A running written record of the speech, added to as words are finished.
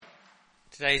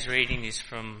Today's reading is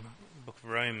from the book of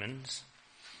Romans,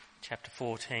 chapter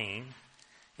 14.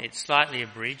 It's slightly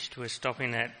abridged. We're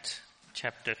stopping at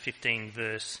chapter 15,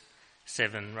 verse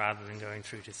 7, rather than going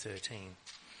through to 13.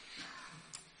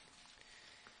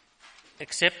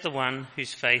 Accept the one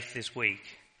whose faith is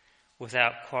weak,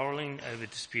 without quarrelling over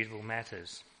disputable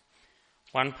matters.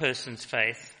 One person's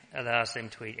faith allows them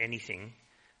to eat anything,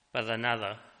 but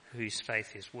another, whose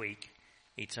faith is weak,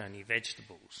 eats only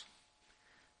vegetables.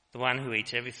 The one who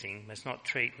eats everything must not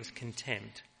treat with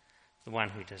contempt the one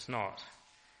who does not,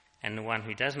 and the one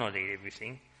who does not eat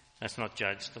everything must not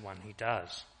judge the one who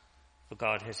does, for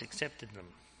God has accepted them.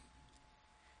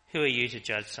 Who are you to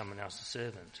judge someone else's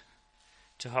servant?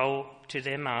 To hold to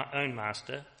their own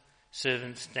master,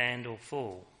 servants stand or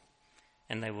fall,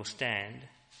 and they will stand,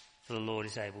 for the Lord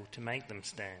is able to make them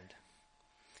stand.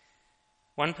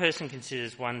 One person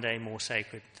considers one day more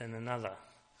sacred than another.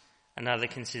 Another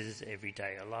considers every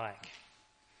day alike.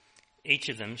 Each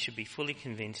of them should be fully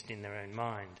convinced in their own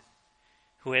mind.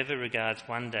 Whoever regards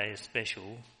one day as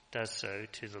special does so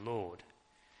to the Lord.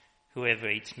 Whoever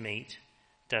eats meat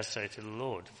does so to the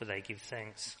Lord, for they give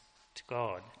thanks to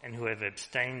God. And whoever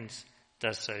abstains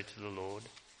does so to the Lord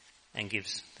and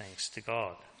gives thanks to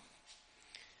God.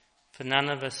 For none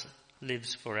of us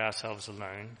lives for ourselves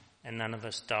alone, and none of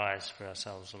us dies for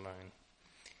ourselves alone.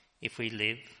 If we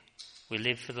live, we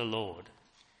live for the Lord,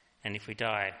 and if we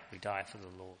die for the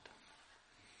Lord.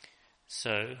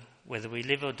 So, whether we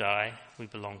live or die, we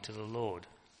belong to the Lord.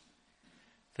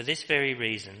 For this very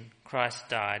reason, Christ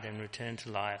died and returned to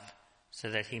life, so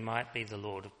that he might be the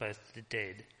Lord of both the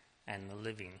dead and the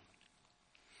living.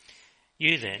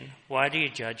 You then, why do you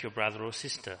judge your brother or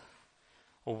sister?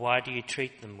 Or why do you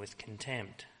treat them with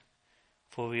contempt?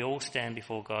 For we all stand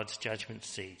before God's judgment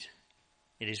seat.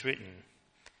 It is written,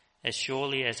 "As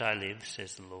surely as I live,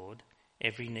 says the Lord,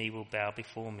 every knee will bow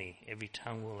before me, every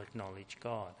tongue will acknowledge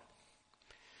God."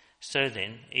 So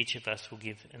then, each of us will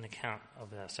give an account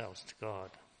of ourselves to God.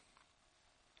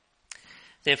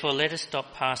 Therefore, let us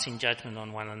stop passing judgment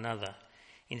on one another.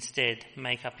 Instead,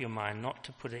 make up your mind not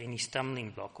to put any stumbling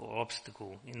block or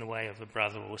obstacle in the way of a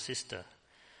brother or sister.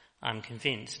 I am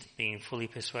convinced, being fully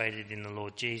persuaded in the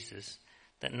Lord Jesus,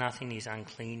 that nothing is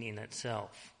unclean in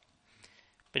itself.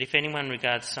 But if anyone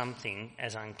regards something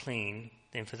as unclean,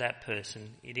 then for that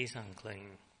person it is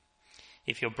unclean.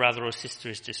 If your brother or sister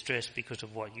is distressed because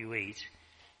of what you eat,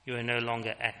 you are no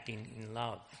longer acting in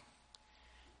love.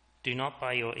 Do not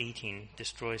by your eating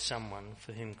destroy someone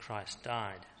for whom Christ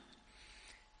died.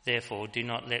 Therefore, do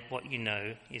not let what you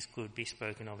know is good be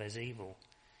spoken of as evil.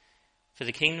 For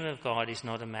the kingdom of God is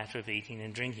not a matter of eating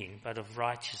and drinking, but of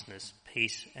righteousness,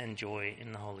 peace and joy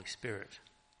in the Holy Spirit.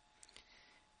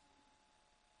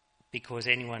 Because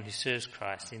anyone who serves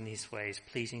Christ in this way is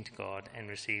pleasing to God and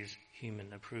receives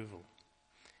human approval.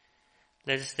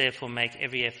 Let us therefore make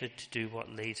every effort to do what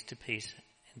leads to peace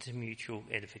and to mutual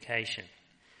edification.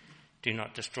 Do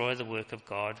not destroy the work of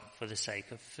God for the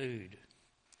sake of food.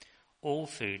 All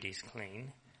food is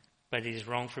clean, but it is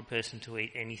wrong for a person to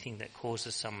eat anything that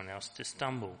causes someone else to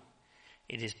stumble.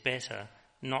 It is better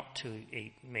not to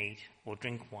eat meat or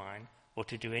drink wine or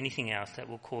to do anything else that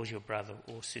will cause your brother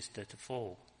or sister to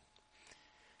fall.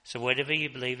 So whatever you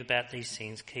believe about these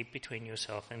things, keep between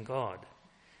yourself and God.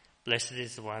 Blessed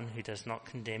is the one who does not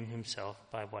condemn himself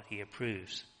by what he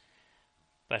approves.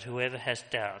 But whoever has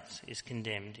doubts is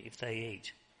condemned if they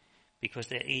eat, because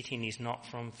their eating is not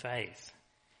from faith,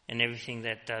 and everything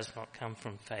that does not come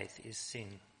from faith is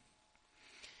sin.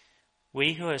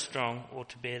 We who are strong ought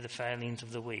to bear the failings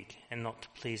of the weak and not to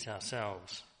please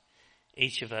ourselves.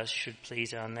 Each of us should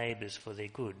please our neighbours for their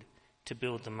good, to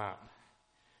build them up.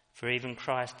 For even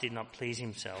Christ did not please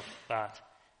himself, but,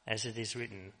 as it is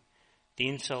written, "The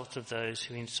insults of those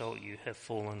who insult you have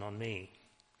fallen on me."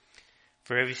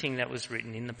 For everything that was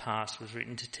written in the past was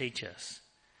written to teach us,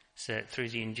 so that through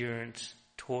the endurance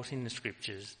taught in the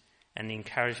Scriptures and the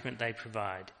encouragement they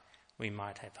provide, we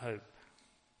might have hope.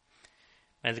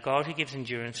 May the God who gives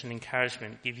endurance and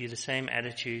encouragement give you the same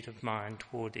attitude of mind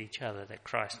toward each other that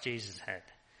Christ Jesus had,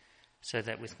 so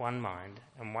that with one mind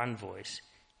and one voice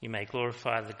you may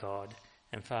glorify the God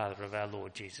and Father of our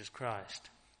Lord Jesus Christ.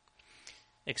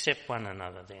 Accept one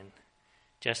another then,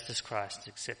 just as Christ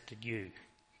accepted you,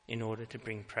 in order to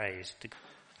bring praise to God.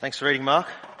 Thanks for reading, Mark.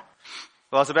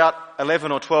 Well, I was about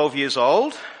 11 or 12 years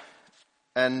old,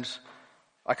 and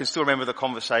I can still remember the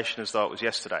conversation as though it was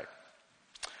yesterday.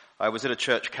 I was at a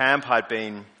church camp. I'd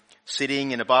been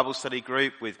sitting in a Bible study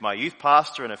group with my youth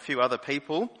pastor and a few other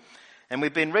people, and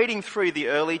we'd been reading through the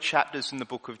early chapters in the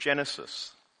book of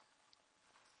Genesis.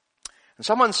 And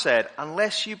someone said,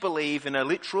 unless you believe in a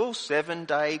literal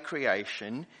 7-day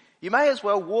creation, you may as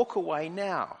well walk away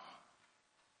now.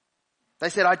 They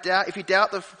said, if you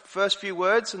doubt the first few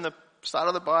words in the start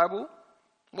of the Bible,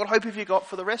 what hope have you got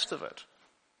for the rest of it?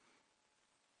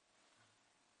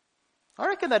 I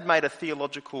reckon they'd made a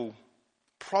theological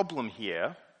problem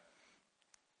here.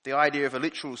 The idea of a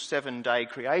literal 7-day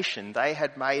creation, they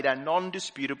had made a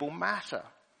non-disputable matter.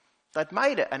 They'd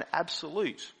made it an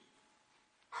absolute.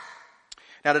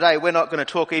 Now today we're not going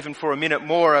to talk even for a minute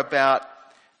more about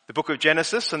the book of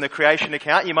Genesis and the creation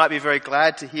account. You might be very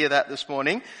glad to hear that this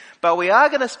morning. But we are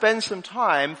going to spend some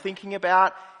time thinking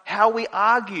about how we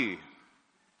argue.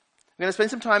 We're going to spend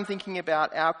some time thinking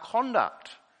about our conduct,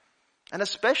 and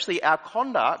especially our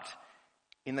conduct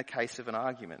in the case of an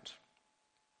argument.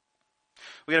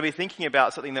 We're going to be thinking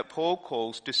about something that Paul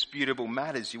calls disputable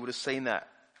matters. You would have seen that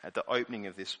at the opening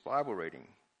of this Bible reading.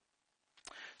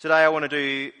 Today I want to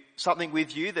do something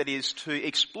with you that is to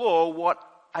explore what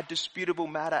a disputable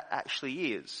matter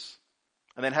actually is.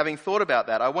 And then having thought about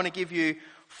that, I want to give you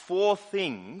 4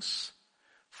 things,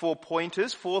 4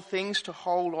 pointers, 4 things to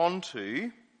hold on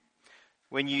to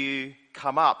when you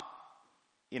come up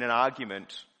in an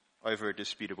argument over a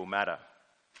disputable matter.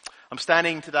 I'm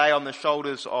standing today on the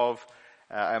shoulders of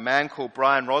a man called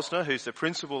Brian Rosner, who's the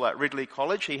principal at Ridley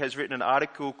College. He has written an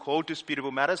article called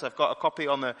Disputable Matters. I've got a copy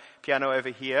on the piano over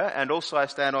here. And also I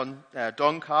stand on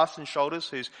Don Carson's shoulders,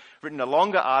 who's written a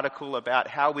longer article about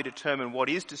how we determine what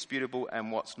is disputable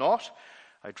and what's not.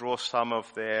 I draw some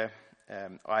of their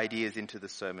ideas into the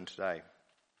sermon today.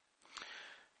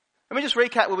 Let me just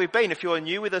recap where we've been. If you're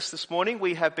new with us this morning,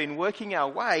 we have been working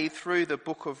our way through the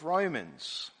book of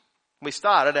Romans. We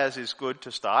started, as is good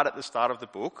to start, at the start of the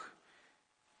book.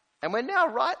 And we're now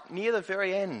right near the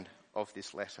very end of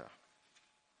this letter.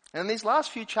 And in these last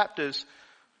few chapters,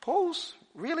 Paul's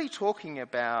really talking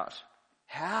about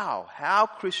how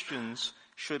Christians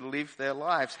should live their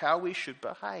lives, how we should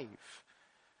behave.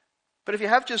 But if you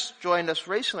have just joined us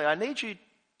recently, I need you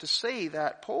to see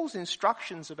that Paul's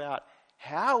instructions about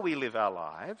how we live our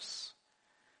lives,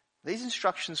 these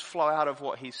instructions flow out of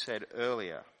what he said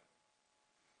earlier.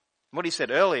 What he said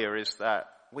earlier is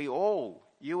that we all,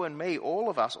 you and me, all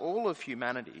of us, all of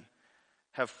humanity,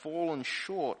 have fallen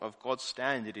short of God's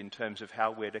standard in terms of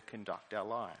how we're to conduct our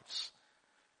lives.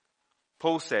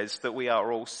 Paul says that we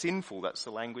are all sinful. That's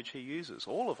the language he uses.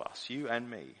 All of us, you and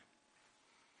me.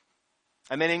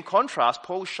 And then in contrast,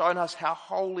 Paul's shown us how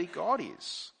holy God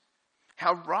is,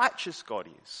 how righteous God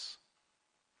is.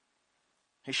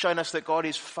 He's shown us that God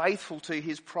is faithful to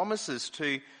his promises,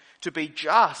 to be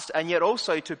just, and yet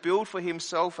also to build for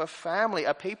himself a family,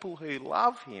 a people who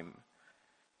love him.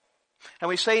 And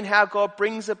we've seen how God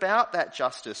brings about that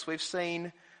justice. We've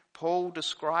seen Paul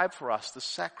describe for us the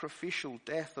sacrificial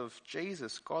death of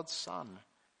Jesus, God's Son,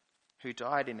 who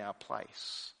died in our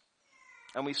place.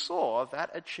 And we saw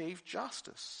that achieved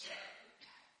justice.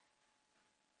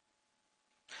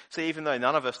 See, even though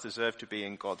none of us deserve to be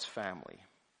in God's family,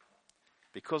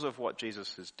 because of what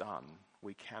Jesus has done,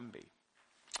 we can be.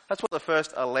 That's what the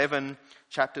first 11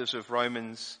 chapters of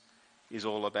Romans is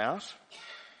all about.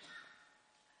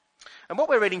 And what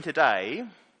we're reading today,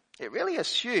 it really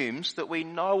assumes that we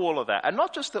know all of that. And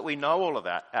not just that we know all of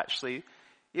that, actually,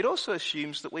 it also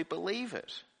assumes that we believe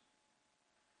it.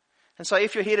 And so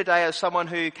if you're here today as someone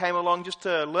who came along just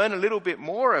to learn a little bit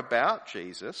more about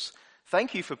Jesus,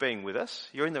 thank you for being with us.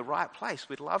 You're in the right place.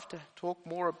 We'd love to talk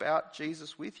more about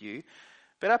Jesus with you.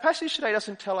 But our passage today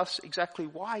doesn't tell us exactly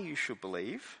why you should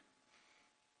believe.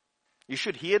 You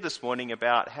should hear this morning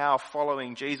about how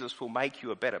following Jesus will make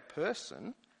you a better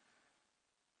person,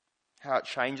 how it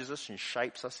changes us and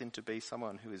shapes us into be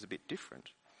someone who is a bit different.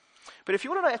 But if you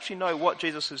want to actually know what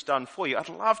Jesus has done for you, I'd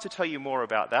love to tell you more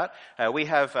about that. We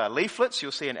have leaflets.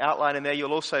 You'll see an outline in there.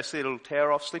 You'll also see a little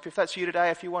tear-off slip. If that's you today,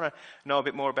 if you want to know a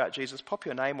bit more about Jesus, pop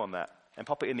your name on that and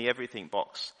pop it in the everything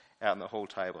box out in the hall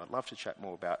table. I'd love to chat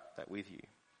more about that with you.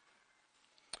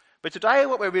 But today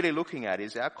what we're really looking at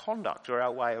is our conduct or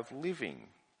our way of living.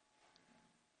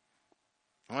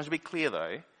 I want to be clear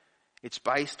though, it's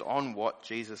based on what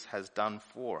Jesus has done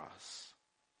for us.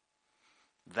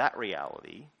 That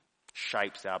reality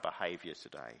shapes our behaviour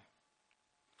today.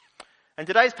 And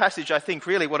today's passage, I think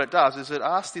really what it does is it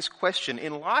asks this question,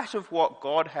 in light of what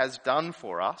God has done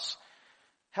for us,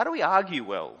 how do we argue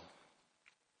well?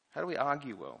 How do we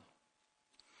argue well?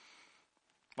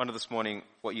 Wonder this morning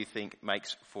what you think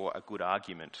makes for a good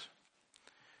argument.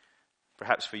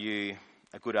 Perhaps for you,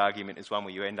 a good argument is one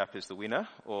where you end up as the winner,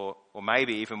 or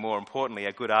maybe even more importantly,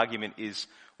 a good argument is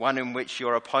one in which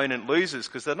your opponent loses,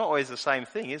 because they're not always the same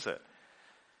thing, is it?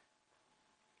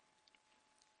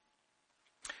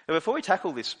 But before we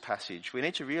tackle this passage, we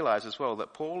need to realise as well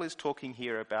that Paul is talking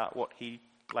here about what he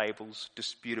labels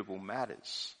disputable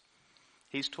matters.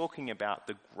 He's talking about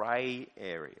the grey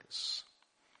areas,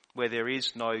 where there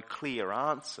is no clear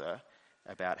answer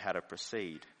about how to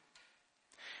proceed.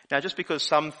 Now, just because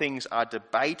some things are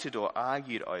debated or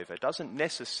argued over doesn't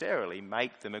necessarily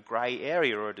make them a grey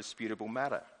area or a disputable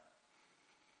matter.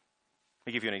 Let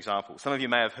me give you an example. Some of you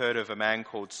may have heard of a man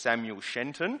called Samuel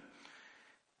Shenton.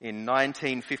 In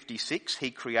 1956, he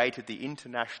created the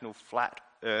International Flat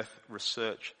Earth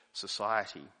Research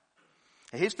Society.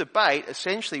 His debate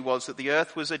essentially was that the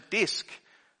earth was a disc,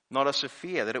 not a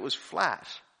sphere, that it was flat.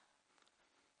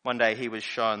 One day he was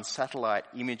shown satellite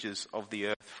images of the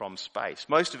earth from space.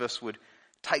 Most of us would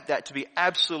take that to be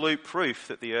absolute proof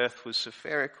that the earth was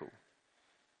spherical.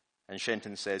 And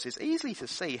Shenton says, it's easy to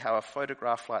see how a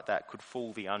photograph like that could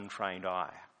fool the untrained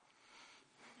eye.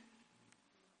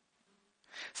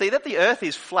 See, that the earth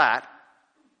is flat,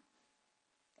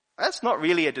 that's not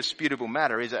really a disputable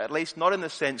matter, is it? At least not in the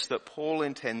sense that Paul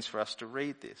intends for us to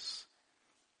read this.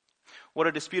 What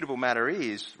a disputable matter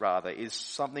is, rather, is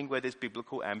something where there's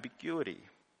biblical ambiguity.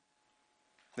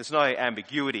 There's no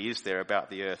ambiguity, is there, about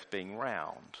the earth being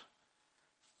round?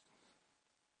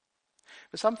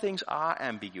 But some things are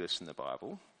ambiguous in the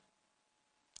Bible.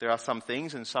 There are some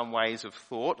things and some ways of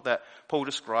thought that Paul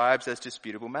describes as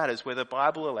disputable matters where the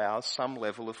Bible allows some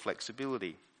level of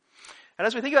flexibility. And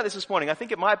as we think about this morning, I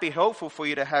think it might be helpful for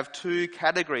you to have two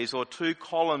categories or two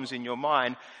columns in your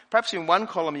mind. Perhaps in one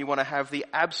column you want to have the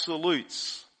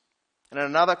absolutes, and in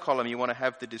another column you want to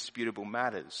have the disputable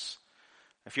matters.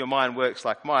 If your mind works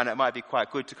like mine, it might be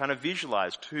quite good to kind of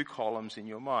visualize two columns in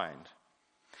your mind.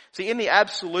 See, in the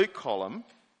absolute column,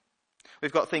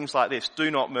 we've got things like this: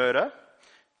 do not murder,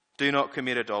 do not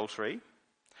commit adultery,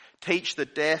 teach the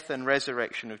death and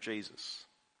resurrection of Jesus.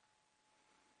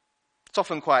 It's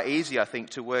often quite easy, I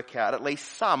think, to work out at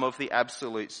least some of the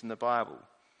absolutes in the Bible.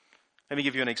 Let me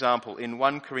give you an example. In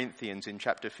 1 Corinthians, in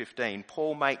chapter 15,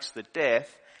 Paul makes the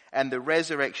death and the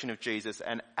resurrection of Jesus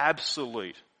an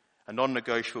absolute, a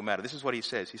non-negotiable matter. This is what he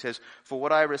says. He says, "For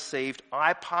what I received,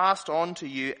 I passed on to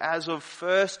you as of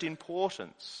first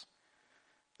importance,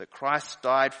 that Christ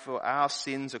died for our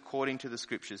sins according to the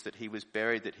Scriptures, that he was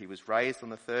buried, that he was raised on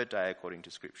the third day according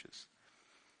to Scriptures,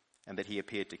 and that he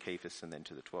appeared to Cephas and then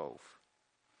to the 12.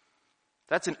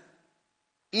 That's an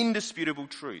indisputable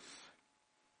truth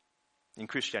in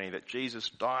Christianity, that Jesus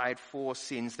died for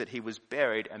sins, that he was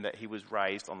buried, and that he was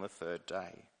raised on the third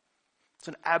day. It's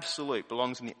an absolute,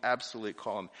 belongs in the absolute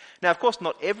column. Now, of course,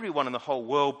 not everyone in the whole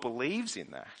world believes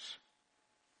in that.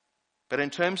 But in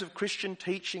terms of Christian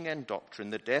teaching and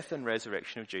doctrine, the death and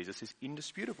resurrection of Jesus is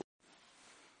indisputable.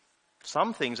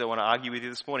 Some things I want to argue with you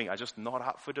this morning are just not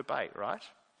up for debate, right?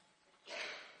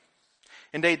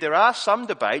 Indeed, there are some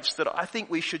debates that I think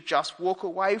we should just walk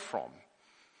away from.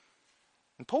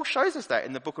 And Paul shows us that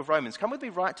in the book of Romans. Come with me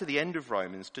right to the end of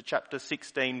Romans, to chapter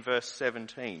 16, verse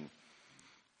 17.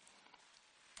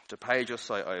 Just a page or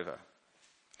so over.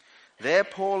 There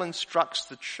Paul instructs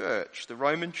the church, the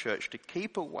Roman church, to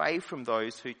keep away from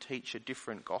those who teach a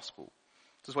different gospel.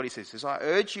 This is what he says. He says, "I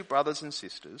urge you, brothers and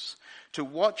sisters, to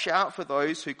watch out for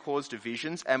those who cause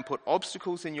divisions and put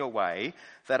obstacles in your way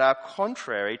that are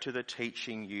contrary to the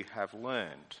teaching you have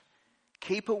learned.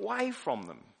 Keep away from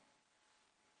them."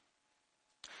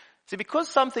 See, because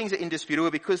some things are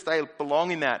indisputable, because they belong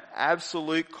in that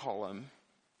absolute column,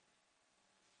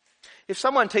 if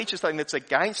someone teaches something that's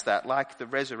against that, like the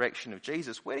resurrection of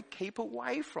Jesus, we're to keep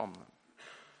away from them.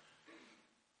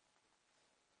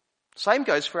 Same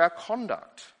goes for our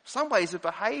conduct. Some ways of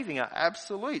behaving are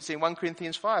absolutes. In 1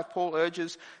 Corinthians 5, Paul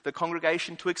urges the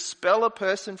congregation to expel a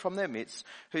person from their midst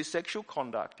whose sexual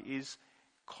conduct is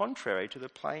contrary to the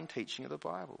plain teaching of the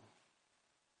Bible.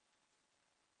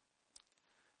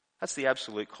 That's the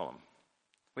absolute column.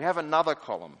 We have another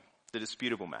column, the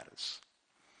disputable matters.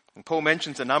 And Paul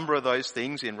mentions a number of those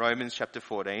things in Romans chapter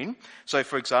 14. So,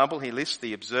 for example, he lists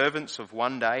the observance of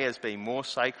one day as being more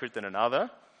sacred than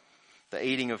another, the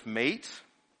eating of meat,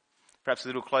 perhaps a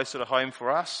little closer to home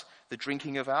for us, the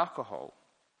drinking of alcohol.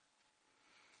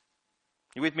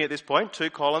 You with me at this point? Two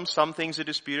columns. Some things are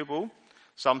disputable,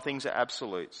 some things are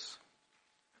absolutes.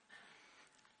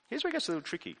 Here's where it gets a little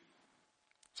tricky.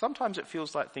 Sometimes it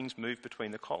feels like things move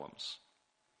between the columns,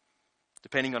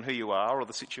 depending on who you are or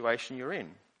the situation you're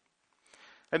in.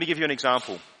 Let me give you an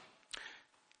example.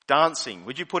 Dancing.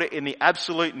 Would you put it in the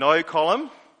absolute no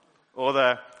column or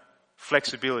the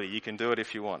flexibility? You can do it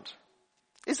if you want.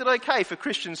 Is it okay for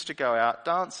Christians to go out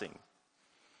dancing?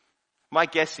 My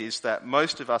guess is that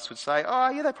most of us would say, oh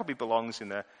yeah, that probably belongs in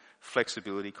the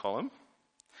flexibility column.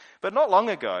 But not long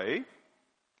ago,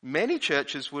 Many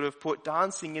churches would have put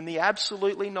dancing in the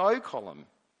absolutely no column.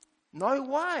 No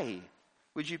way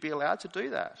would you be allowed to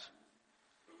do that.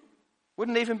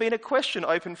 Wouldn't even been a question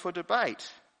open for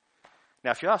debate.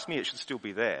 Now, if you ask me, it should still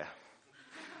be there.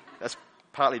 That's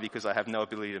partly because I have no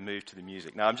ability to move to the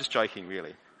music. No, I'm just joking,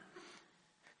 really.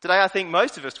 Today, I think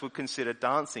most of us would consider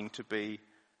dancing to be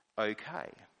okay.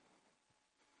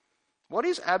 What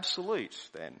is absolute,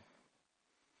 then?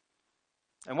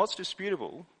 And what's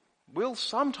disputable will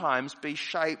sometimes be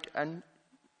shaped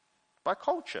by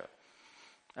culture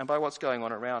and by what's going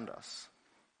on around us.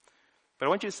 But I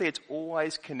want you to see it's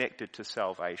always connected to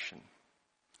salvation.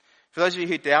 For those of you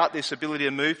who doubt this ability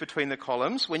to move between the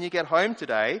columns, when you get home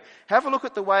today, have a look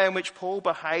at the way in which Paul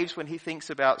behaves when he thinks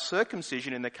about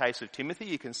circumcision in the case of Timothy.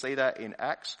 You can see that in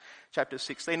Acts chapter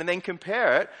 16. And then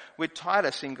compare it with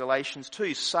Titus in Galatians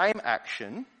 2. Same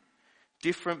action,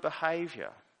 different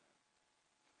behaviour.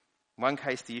 In one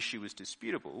case the issue was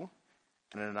disputable,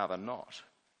 and in another not.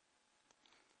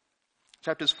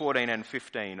 Chapters 14 and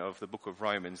 15 of the book of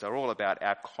Romans are all about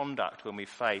our conduct when we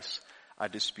face a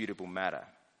disputable matter.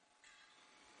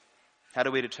 How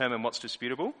do we determine what's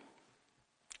disputable?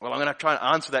 Well, I'm going to try and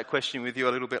answer that question with you a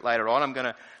little bit later on. I'm going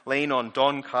to lean on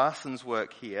Don Carson's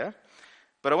work here.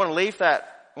 But I want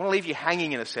to leave you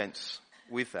hanging in a sense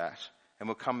with that. And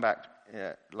we'll come back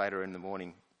later in the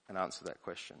morning and answer that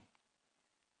question.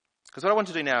 Because what I want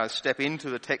to do now is step into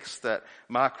the text that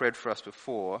Mark read for us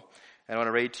before. And I want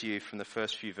to read to you from the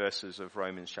first few verses of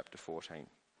Romans chapter 14.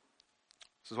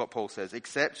 This is what Paul says.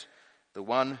 Except the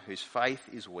one whose faith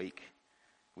is weak,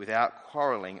 without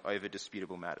quarrelling over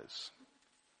disputable matters.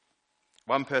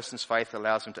 One person's faith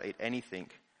allows him to eat anything,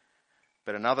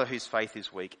 but another whose faith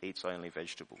is weak eats only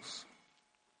vegetables.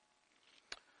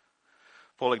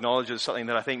 Paul acknowledges something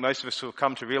that I think most of us will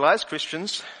come to realise.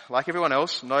 Christians, like everyone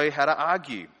else, know how to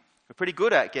argue. We're pretty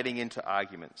good at getting into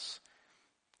arguments.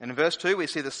 And in verse 2 we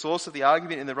see the source of the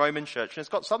argument in the Roman church, and it's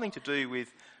got something to do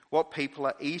with what people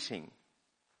are eating.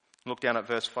 Look down at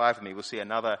verse 5 with me, we'll see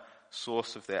another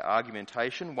source of their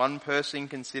argumentation. One person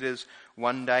considers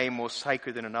one day more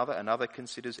sacred than another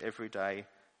considers every day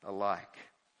alike.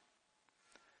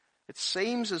 It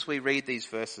seems as we read these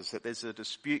verses that there's a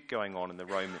dispute going on in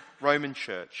the Roman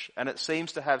church, and it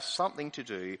seems to have something to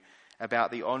do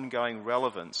about the ongoing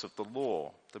relevance of the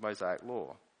law, the Mosaic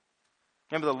law.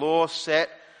 Remember, the law set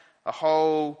a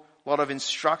whole lot of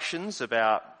instructions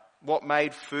about what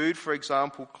made food, for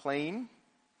example, clean.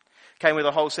 Came with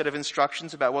a whole set of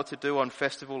instructions about what to do on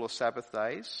festival or Sabbath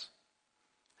days.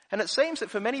 And it seems that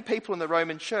for many people in the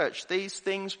Roman church, these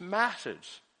things mattered.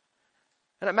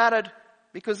 And it mattered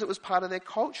because it was part of their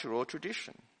culture or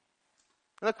tradition.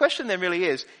 And the question then really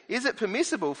is it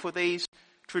permissible for these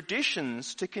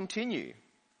traditions to continue?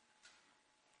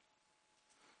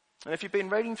 And if you've been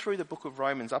reading through the book of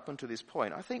Romans up until this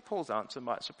point, I think Paul's answer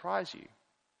might surprise you.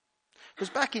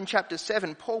 Because back in chapter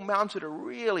 7, Paul mounted a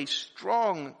really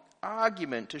strong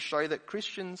argument to show that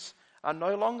Christians are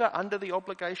no longer under the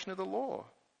obligation of the law.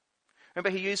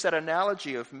 Remember, he used that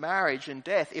analogy of marriage and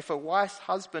death. If a wife's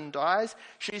husband dies,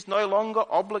 she's no longer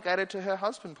obligated to her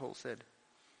husband, Paul said.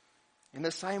 In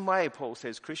the same way, Paul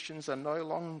says, Christians are no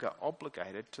longer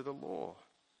obligated to the law.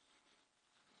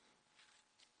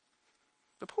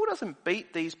 But Paul doesn't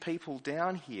beat these people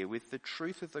down here with the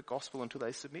truth of the gospel until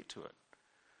they submit to it.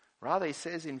 Rather, he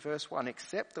says in verse 1,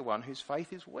 except the one whose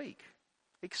faith is weak.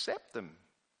 Accept them.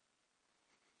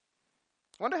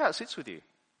 I wonder how it sits with you.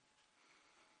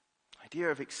 Idea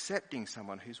of accepting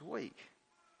someone who's weak.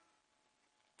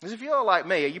 Because if you're like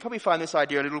me, you probably find this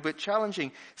idea a little bit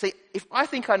challenging. See, if I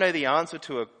think I know the answer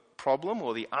to a problem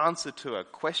or the answer to a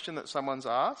question that someone's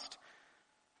asked,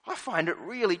 I find it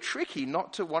really tricky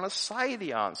not to want to say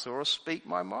the answer or speak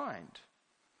my mind.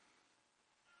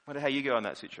 I wonder how you go in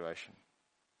that situation.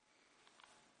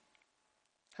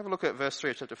 Have a look at verse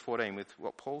 3 of chapter 14 with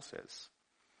what Paul says.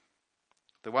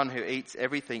 The one who eats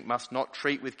everything must not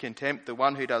treat with contempt the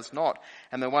one who does not,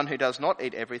 and the one who does not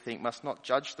eat everything must not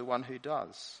judge the one who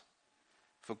does,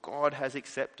 for God has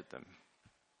accepted them.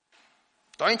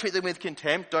 Don't treat them with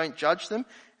contempt, don't judge them,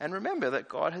 and remember that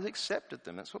God has accepted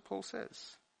them. That's what Paul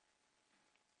says.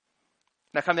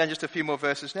 Now come down just a few more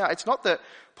verses now. It's not that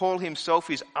Paul himself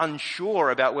is unsure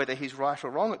about whether he's right or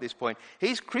wrong at this point.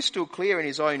 He's crystal clear in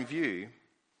his own view.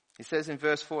 He says in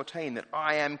verse 14 that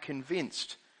I am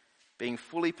convinced, being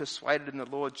fully persuaded in the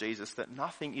Lord Jesus, that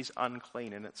nothing is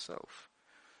unclean in itself.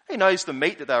 He knows the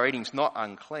meat that they're eating is not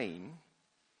unclean.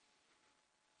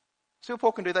 Still,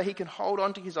 Paul can do that. He can hold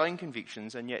on to his own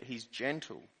convictions, and yet he's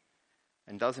gentle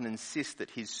and doesn't insist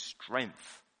that his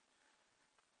strength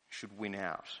should win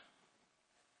out.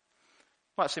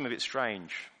 Might seem a bit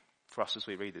strange. for us as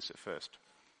we read this at first.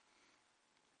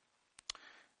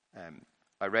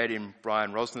 I read in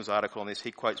Brian Rosner's article on this,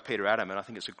 he quotes Peter Adam, and I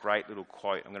think it's a great little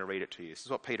quote. I'm going to read it to you. This is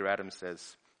what Peter Adam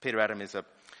says. Peter Adam is a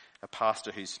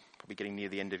pastor who's probably getting near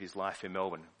the end of his life in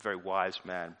Melbourne, a very wise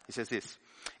man. He says this: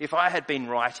 "If I had been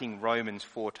writing Romans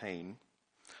 14,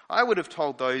 I would have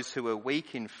told those who were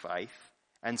weak in faith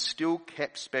and still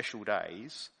kept special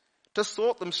days to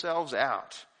sort themselves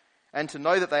out and to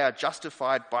know that they are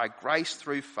justified by grace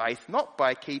through faith, not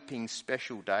by keeping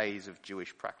special days of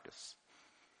Jewish practice.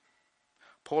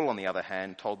 Paul, on the other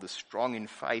hand, told the strong in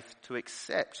faith to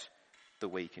accept the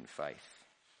weak in faith,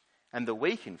 and the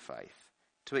weak in faith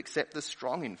to accept the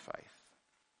strong in faith.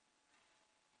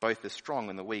 Both the strong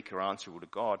and the weak are answerable to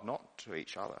God, not to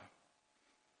each other."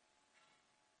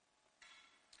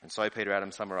 And so Peter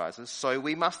Adam summarizes, "So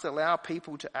we must allow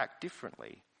people to act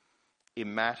differently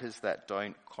in matters that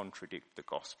don't contradict the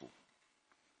gospel."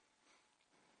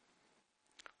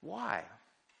 Why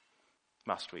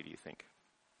must we, do you think?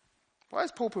 Why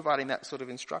is Paul providing that sort of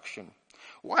instruction?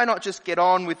 Why not just get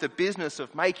on with the business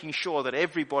of making sure that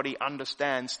everybody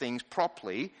understands things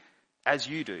properly as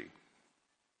you do?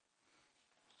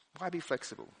 Why be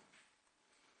flexible?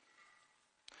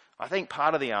 I think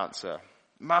part of the answer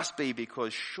must be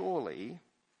because surely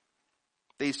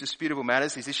these disputable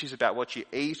matters, these issues about what you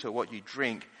eat or what you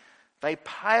drink, they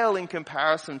pale in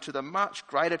comparison to the much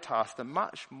greater task, the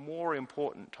much more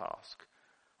important task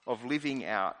of living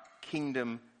out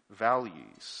kingdom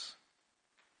values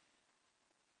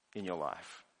in your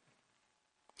life.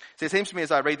 So it seems to me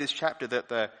as I read this chapter that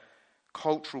the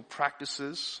cultural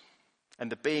practices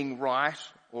and the being right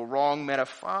or wrong matter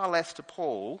far less to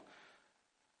Paul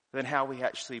than how we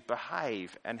actually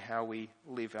behave and how we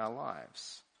live our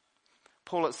lives.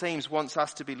 Paul, it seems, wants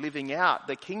us to be living out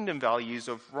the kingdom values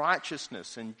of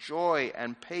righteousness and joy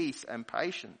and peace and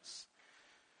patience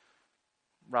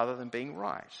rather than being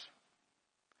right.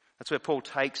 That's where Paul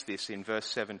takes this in verse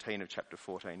 17 of chapter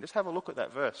 14. Just have a look at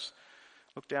that verse.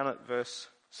 Look down at verse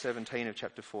 17 of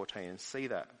chapter 14 and see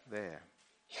that there.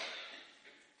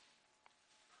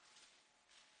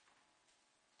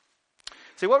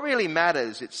 See, what really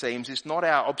matters, it seems, is not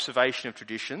our observation of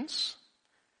traditions,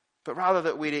 but rather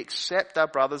that we'd accept our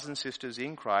brothers and sisters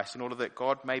in Christ in order that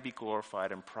God may be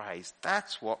glorified and praised.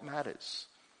 That's what matters.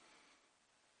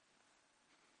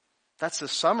 That's the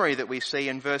summary that we see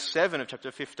in verse 7 of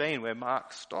chapter 15 where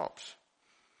Mark stopped.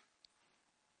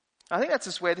 I think that's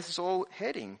just where this is all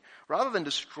heading. Rather than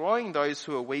destroying those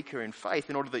who are weaker in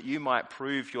faith in order that you might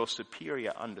prove your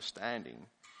superior understanding,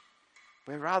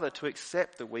 we're rather to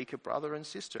accept the weaker brother and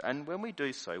sister. And when we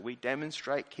do so, we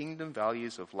demonstrate kingdom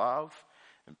values of love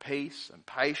and peace and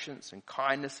patience and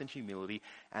kindness and humility,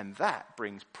 and that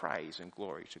brings praise and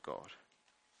glory to God.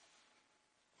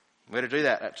 We're to do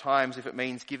that at times if it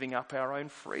means giving up our own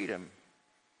freedom.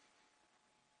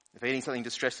 If eating something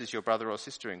distresses your brother or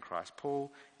sister in Christ,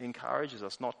 Paul encourages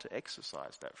us not to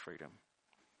exercise that freedom.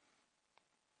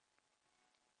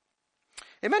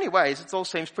 In many ways, it all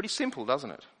seems pretty simple,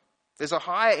 doesn't it? There's a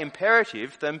higher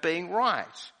imperative than being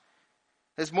right.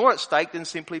 There's more at stake than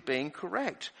simply being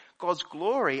correct. God's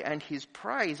glory and his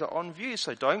praise are on view,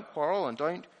 so don't quarrel and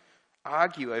don't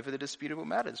argue over the disputable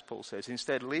matters, Paul says.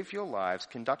 Instead, live your lives,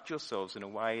 conduct yourselves in a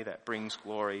way that brings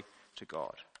glory to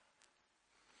God.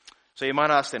 So you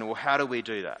might ask then, well, how do we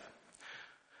do that?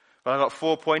 Well, I've got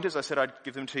 4 pointers. I said I'd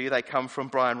give them to you. They come from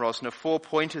Brian Rosner. 4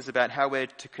 pointers about how we're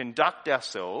to conduct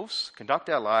ourselves, conduct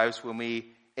our lives when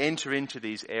we enter into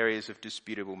these areas of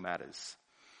disputable matters.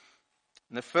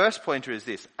 And the first pointer is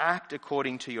this: act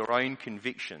according to your own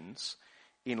convictions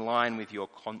in line with your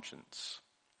conscience.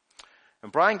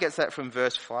 And Brian gets that from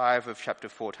verse 5 of chapter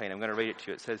 14. I'm going to read it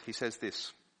to you. He says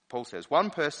this. Paul says,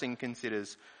 "One person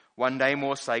considers one day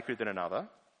more sacred than another.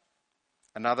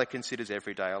 Another considers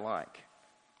every day alike.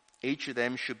 Each of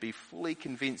them should be fully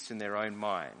convinced in their own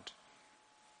mind.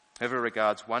 Whoever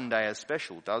regards one day as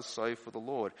special does so for the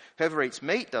Lord. Whoever eats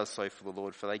meat does so for the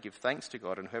Lord, for they give thanks to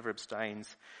God. And whoever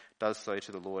abstains does so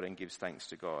to the Lord and gives thanks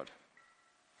to God."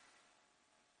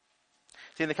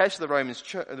 See, in the case of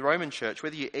the Roman church,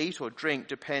 whether you eat or drink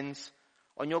depends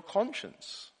on your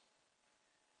conscience.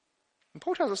 And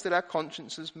Paul tells us that our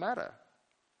consciences matter.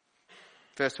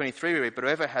 Verse 23 we read, "But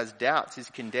whoever has doubts is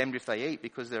condemned if they eat,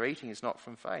 because their eating is not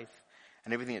from faith.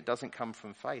 And everything that doesn't come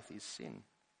from faith is sin."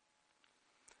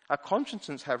 Our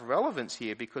consciences have relevance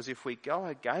here because if we go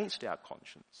against our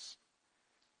conscience,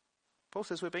 Paul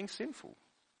says we're being sinful.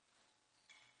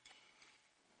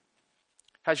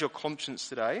 How's your conscience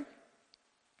today?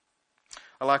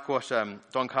 I like what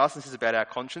Don Carson says about our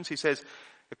conscience. He says,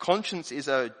 the conscience is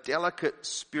a delicate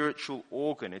spiritual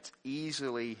organ. It's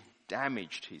easily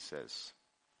damaged, he says.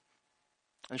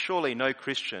 And surely no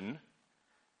Christian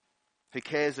who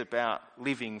cares about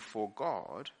living for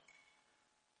God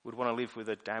would want to live with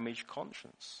a damaged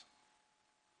conscience.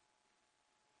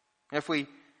 And if we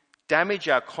damage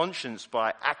our conscience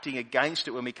by acting against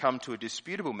it when we come to a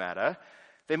disputable matter,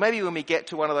 then maybe when we get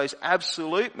to one of those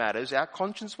absolute matters, our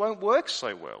conscience won't work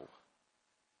so well.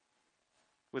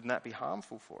 Wouldn't that be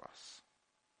harmful for us?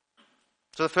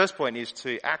 So the first point is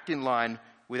to act in line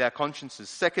with our consciences.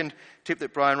 Second tip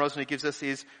that Brian Rosner gives us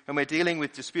is when we're dealing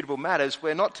with disputable matters,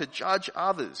 we're not to judge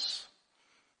others.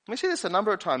 We see this a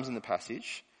number of times in the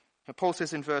passage. Paul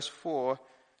says in verse 4,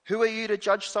 "Who are you to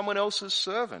judge someone else's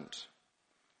servant?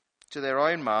 To their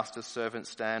own master's servant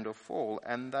stand or fall,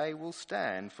 and they will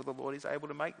stand, for the Lord is able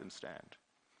to make them stand."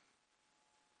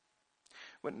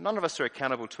 Well, none of us are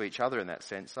accountable to each other in that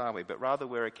sense, are we? But rather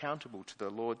we're accountable to the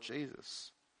Lord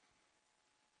Jesus.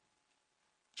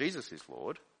 Jesus is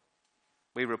Lord.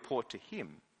 We report to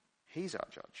him. He's our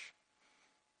judge.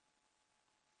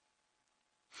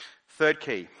 Third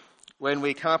key, when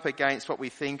we come up against what we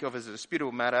think of as a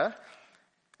disputable matter,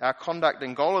 our conduct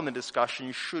and goal in the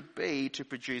discussion should be to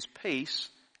produce peace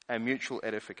and mutual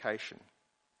edification.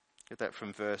 Get that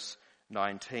from verse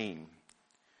 19.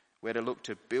 We're to look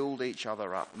to build each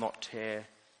other up, not tear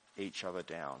each other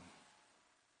down.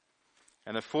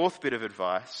 And the fourth bit of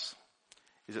advice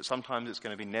is that sometimes it's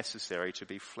going to be necessary to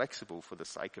be flexible for the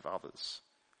sake of others.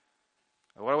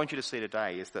 And what I want you to see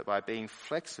today is that by being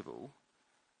flexible,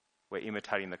 we're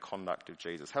imitating the conduct of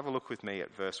Jesus. Have a look with me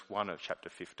at verse 1 of chapter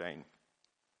 15.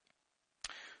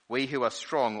 "We who are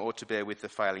strong ought to bear with the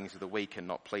failings of the weak and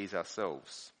not please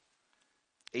ourselves.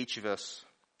 Each of us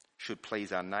should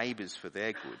please our neighbours for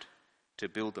their good, to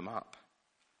build them up.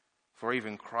 For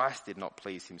even Christ did not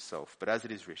please himself, but as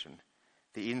it is written,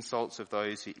 the insults of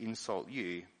those who insult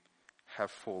you have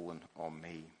fallen on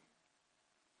me."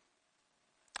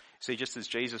 See, just as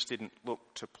Jesus didn't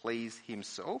look to please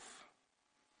himself,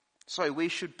 so we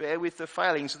should bear with the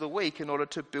failings of the weak in order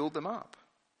to build them up.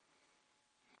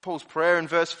 Paul's prayer in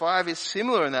verse 5 is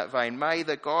similar in that vein. "May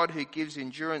the God who gives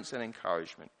endurance and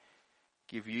encouragement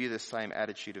give you the same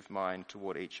attitude of mind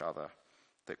toward each other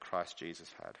that Christ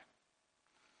Jesus had."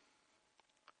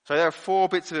 So there are 4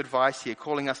 bits of advice here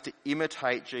calling us to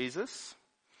imitate Jesus.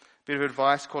 A bit of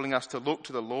advice calling us to look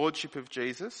to the lordship of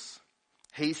Jesus.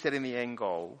 He setting the end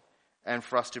goal, and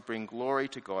for us to bring glory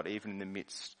to God even in the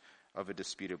midst of a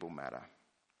disputable matter.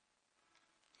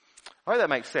 I hope that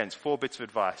makes sense. 4 bits of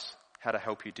advice, how to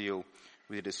help you deal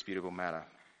with a disputable matter.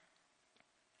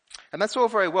 And that's all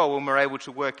very well when we're able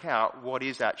to work out what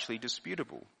is actually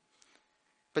disputable.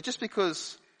 But just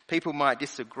because people might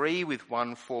disagree with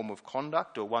one form of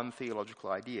conduct or one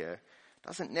theological idea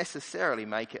doesn't necessarily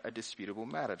make it a disputable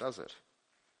matter, does it?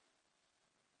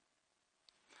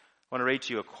 I want to read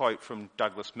to you a quote from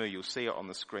Douglas Moo. You'll see it on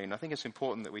the screen. I think it's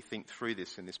important that we think through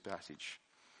this in this passage.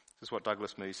 This is what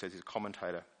Douglas Moo says, his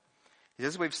commentator. He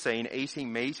says, "We've seen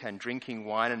eating meat and drinking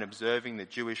wine and observing the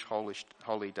Jewish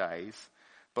holy days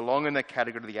belong in the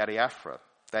category of the adiaphora,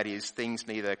 that is, things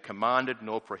neither commanded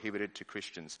nor prohibited to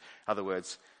Christians. In other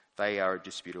words, they are a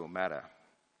disputable matter."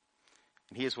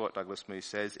 And here's what Douglas Moo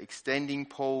says: "Extending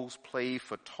Paul's plea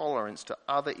for tolerance to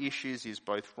other issues is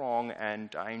both wrong and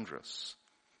dangerous."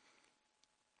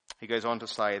 He goes on to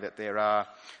say that there are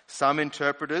some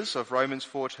interpreters of Romans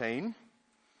 14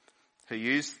 who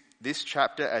use this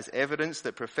chapter as evidence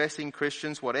that professing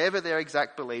Christians, whatever their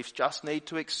exact beliefs, just need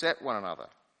to accept one another.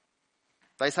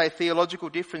 They say theological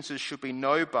differences should be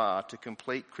no bar to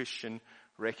complete Christian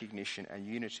recognition and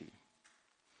unity.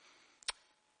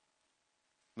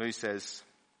 Moo says,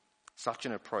 such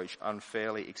an approach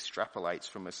unfairly extrapolates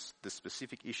from the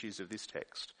specific issues of this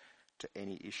text to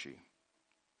any issue.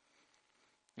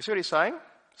 You see what he's saying?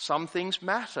 Some things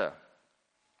matter.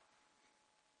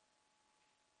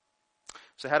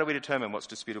 So how do we determine what's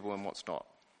disputable and what's not?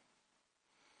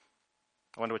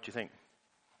 I wonder what you think.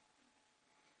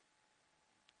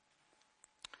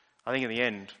 I think in the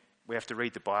end, we have to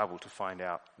read the Bible to find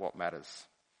out what matters.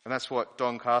 And that's what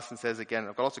Don Carson says again.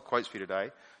 I've got lots of quotes for you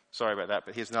today. Sorry about that,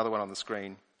 but here's another one on the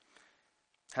screen.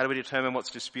 How do we determine what's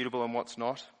disputable and what's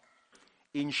not?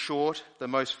 In short, the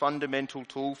most fundamental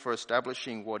tool for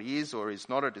establishing what is or is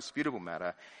not a disputable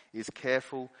matter is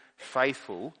careful,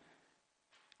 faithful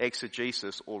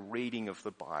exegesis or reading of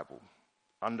the Bible,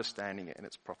 understanding it in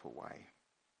its proper way.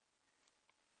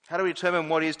 How do we determine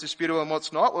what is disputable and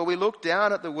what's not? Well, we look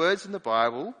down at the words in the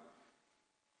Bible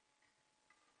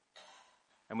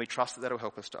and we trust that that'll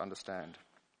help us to understand.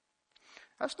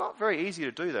 That's not very easy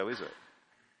to do though, is it?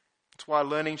 That's why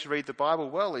learning to read the Bible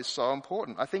well is so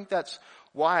important. I think that's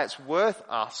why it's worth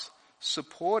us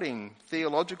supporting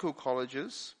theological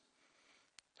colleges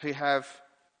who have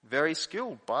very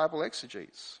skilled Bible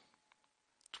exegetes.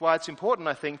 It's why it's important,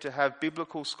 I think, to have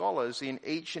biblical scholars in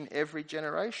each and every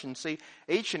generation. See,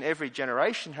 each and every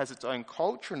generation has its own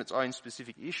culture and its own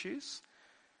specific issues.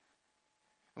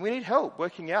 And we need help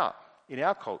working out in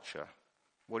our culture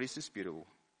what is disputable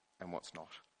and what's not.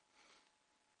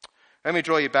 Let me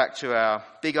draw you back to our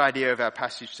big idea of our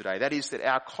passage today. That is that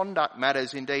our conduct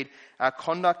matters. Indeed, our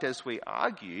conduct as we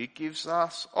argue gives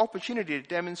us opportunity to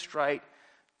demonstrate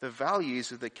the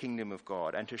values of the kingdom of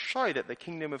God and to show that the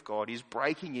kingdom of God is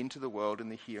breaking into the world in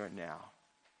the here and now.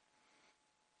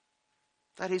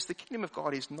 That is, the kingdom of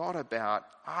God is not about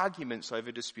arguments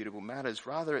over disputable matters.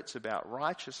 Rather, it's about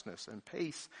righteousness and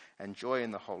peace and joy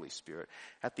in the Holy Spirit.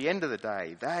 At the end of the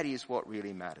day, that is what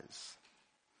really matters.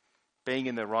 Being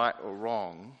in the right or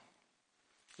wrong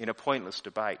in a pointless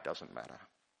debate doesn't matter.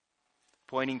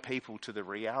 Pointing people to the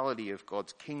reality of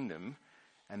God's kingdom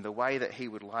and the way that he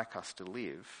would like us to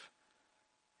live,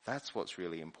 that's what's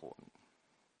really important.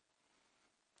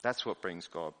 That's what brings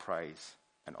God praise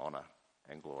and honour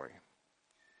and glory.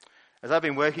 As I've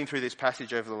been working through this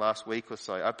passage over the last week or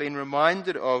so, I've been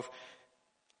reminded of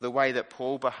the way that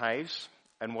Paul behaves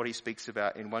and what he speaks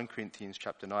about in 1 Corinthians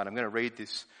chapter 9. I'm going to read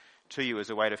this to you as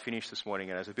a way to finish this morning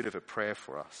and as a bit of a prayer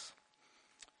for us.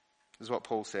 This is what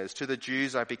Paul says. To the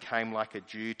Jews I became like a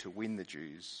Jew to win the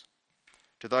Jews.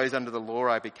 To those under the law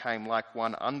I became like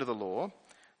one under the law,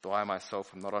 though I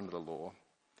myself am not under the law,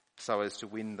 so as to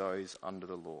win those under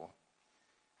the law.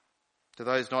 To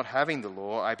those not having the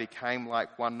law I became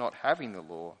like one not having the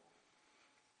law,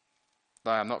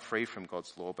 though I am not free from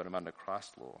God's law, but am under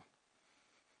Christ's law,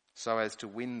 so as to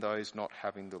win those not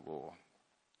having the law.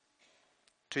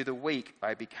 To the weak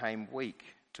I became weak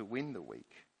to win the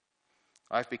weak.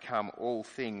 I've become all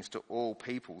things to all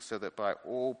people so that by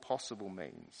all possible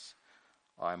means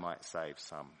I might save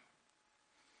some.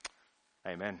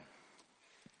 Amen.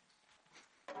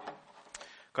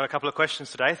 Got a couple of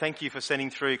questions today. Thank you for sending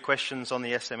through questions on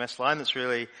the SMS line. That's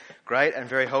really great and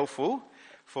very helpful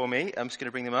for me. I'm just going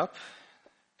to bring them up.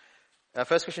 Our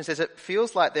first question says, it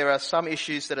feels like there are some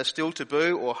issues that are still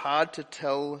taboo or hard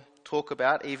to talk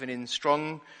about, even in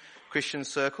strong Christian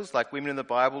circles, like women in the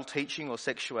Bible, teaching, or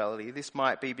sexuality. This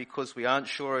might be because we aren't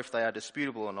sure if they are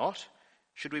disputable or not.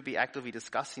 Should we be actively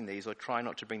discussing these or try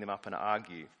not to bring them up and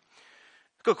argue?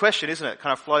 Good question, isn't it?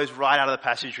 Kind of flows right out of the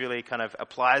passage, really kind of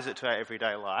applies it to our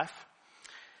everyday life.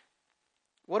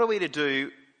 What are we to do?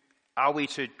 Are we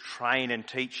to train and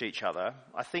teach each other?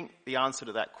 I think the answer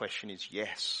to that question is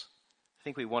yes. I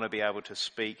think we want to be able to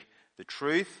speak the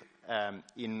truth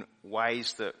in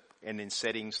ways that and in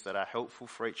settings that are helpful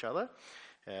for each other.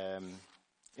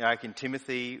 Like in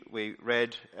Timothy, we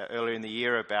read earlier in the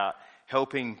year about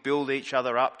helping build each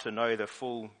other up to know the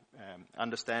full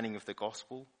understanding of the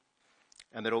gospel,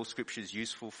 and that all scripture is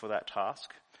useful for that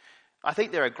task. I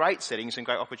think there are great settings and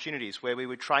great opportunities where we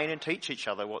would train and teach each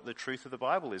other what the truth of the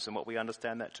Bible is and what we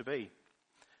understand that to be.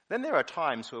 Then there are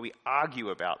times where we argue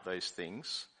about those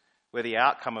things, where the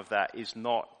outcome of that is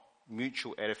not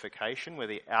mutual edification, where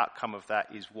the outcome of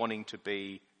that is wanting to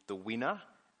be the winner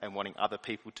and wanting other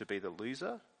people to be the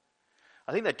loser.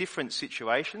 I think they're different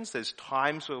situations. There's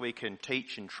times where we can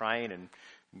teach and train and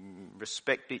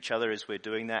respect each other as we're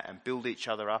doing that and build each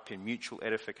other up in mutual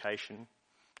edification.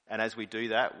 And as we do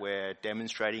that, we're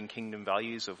demonstrating kingdom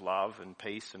values of love and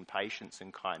peace and patience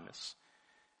and kindness.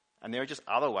 And there are just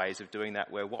other ways of doing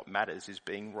that where what matters is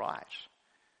being right.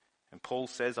 And Paul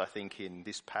says, I think, in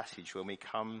this passage, when we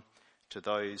come to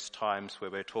those times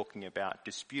where we're talking about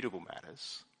disputable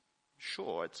matters,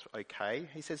 sure, it's okay.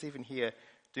 He says even here,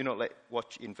 do not let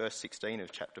what, in verse 16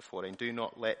 of chapter 14, do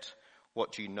not let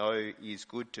what you know is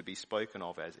good to be spoken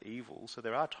of as evil. So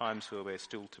there are times where we're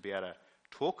still to be able to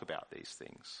talk about these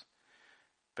things.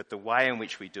 But the way in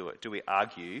which we do it, do we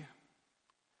argue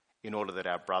in order that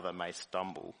our brother may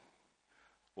stumble?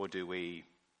 Or do we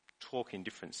talk in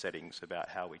different settings about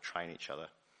how we train each other?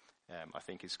 I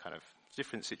think is kind of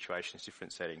different situations,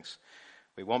 different settings.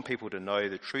 We want people to know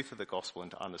the truth of the gospel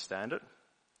and to understand it,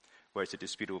 where it's a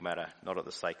disputable matter, not at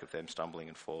the sake of them stumbling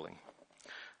and falling.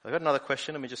 I've got another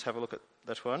question. Let me just have a look at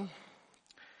that one.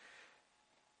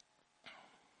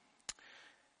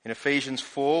 In Ephesians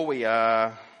 4, we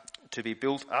are to be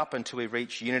built up until we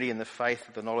reach unity in the faith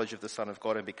of the knowledge of the Son of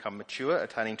God and become mature,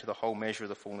 attaining to the whole measure of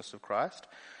the fullness of Christ.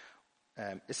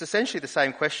 It's essentially the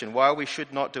same question. While we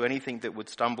should not do anything that would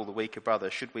stumble the weaker brother,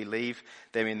 should we leave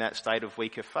them in that state of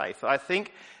weaker faith? I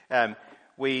think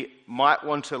we might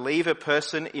want to leave a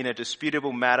person in a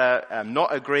disputable matter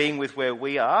not agreeing with where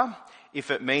we are, if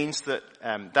it means that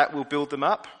that will build them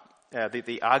up.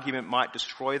 the argument might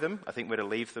destroy them, I think we're to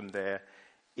leave them there.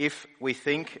 If we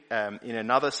think in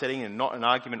another setting, and not an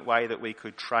argument way, that we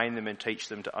could train them and teach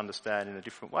them to understand in a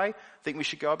different way, I think we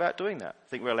should go about doing that. I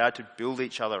think we're allowed to build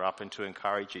each other up and to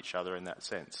encourage each other in that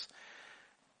sense.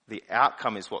 The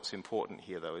outcome is what's important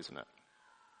here, though, isn't it?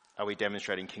 Are we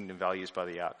demonstrating kingdom values by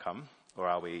the outcome, or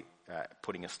are we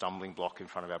putting a stumbling block in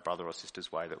front of our brother or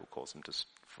sister's way that will cause them to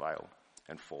fail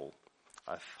and fall?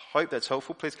 I hope that's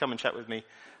helpful. Please come and chat with me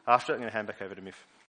after. I'm going to hand back over to Miff.